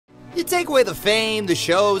You take away the fame, the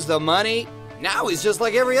shows, the money, now he's just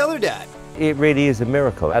like every other dad. It really is a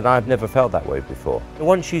miracle, and I've never felt that way before.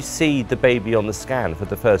 Once you see the baby on the scan for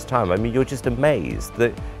the first time, I mean, you're just amazed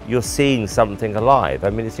that you're seeing something alive.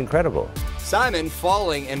 I mean, it's incredible. Simon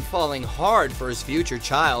falling hard for his future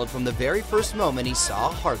child from the very first moment he saw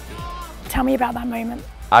a heartbeat. Tell me about that moment.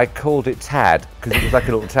 I called it Tad because it was like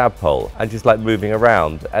a little tadpole and just like moving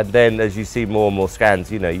around. And then as you see more and more scans,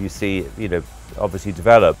 you see, obviously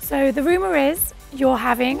develop. So the rumor is you're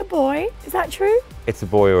having a boy. Is that true? It's a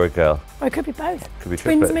boy or a girl. Or it could be both. Could be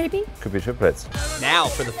twins, triplets. maybe? Could be triplets. Now,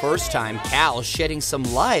 for the first time, Cal shedding some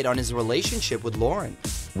light on his relationship with Lauren.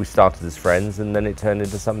 We started as friends and then it turned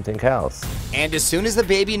into something else. And as soon as the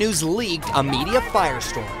baby news leaked, a media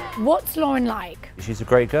firestorm. What's Lauren like? She's a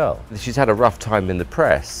great girl. She's had a rough time in the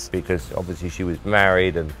press because obviously she was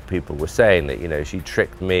married and people were saying that, she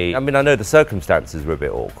tricked me. I mean, I know the circumstances were a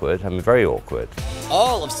bit awkward. I mean, very awkward.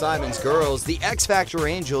 All of Simon's girls, the X Factor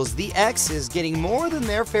Angels, the X's getting more than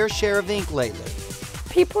their fair share of ink lately.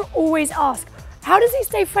 People always ask, how does he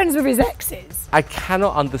stay friends with his exes? I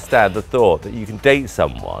cannot understand the thought that you can date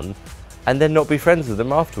someone and then not be friends with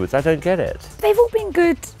them afterwards. I don't get it. They've all been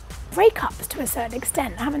good breakups to a certain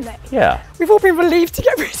extent, haven't they? Yeah. We've all been relieved to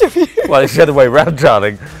get rid of you. Well, it's the other way around,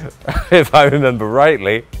 darling, if I remember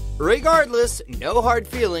rightly. Regardless, no hard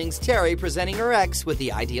feelings, Terri presenting her ex with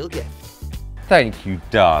the ideal gift. Thank you,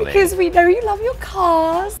 darling. Because we know you love your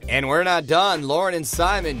cars. And we're not done. Lauren and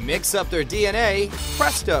Simon mix up their DNA.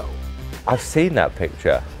 Presto. I've seen that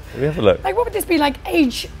picture. Let me have a look. Like, what would this be, like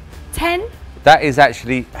age 10? That is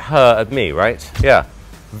actually her and me, right? Yeah.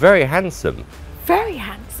 Very handsome. Very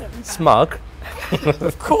handsome. Smug.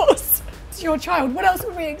 Of course. It's your child. What else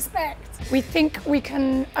would we expect? We think we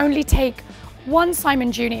can only take one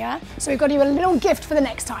Simon Jr., so we've got you a little gift for the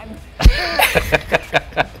next time.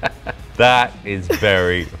 That is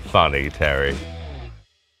very funny, Terri.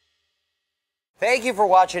 Thank you for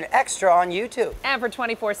watching Extra on YouTube. And for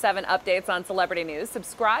 24/7 updates on celebrity news,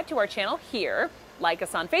 subscribe to our channel here, like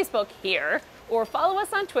us on Facebook here, or follow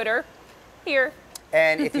us on Twitter here.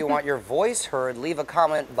 And if you want your voice heard, leave a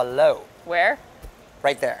comment below. Where?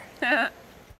 Right there.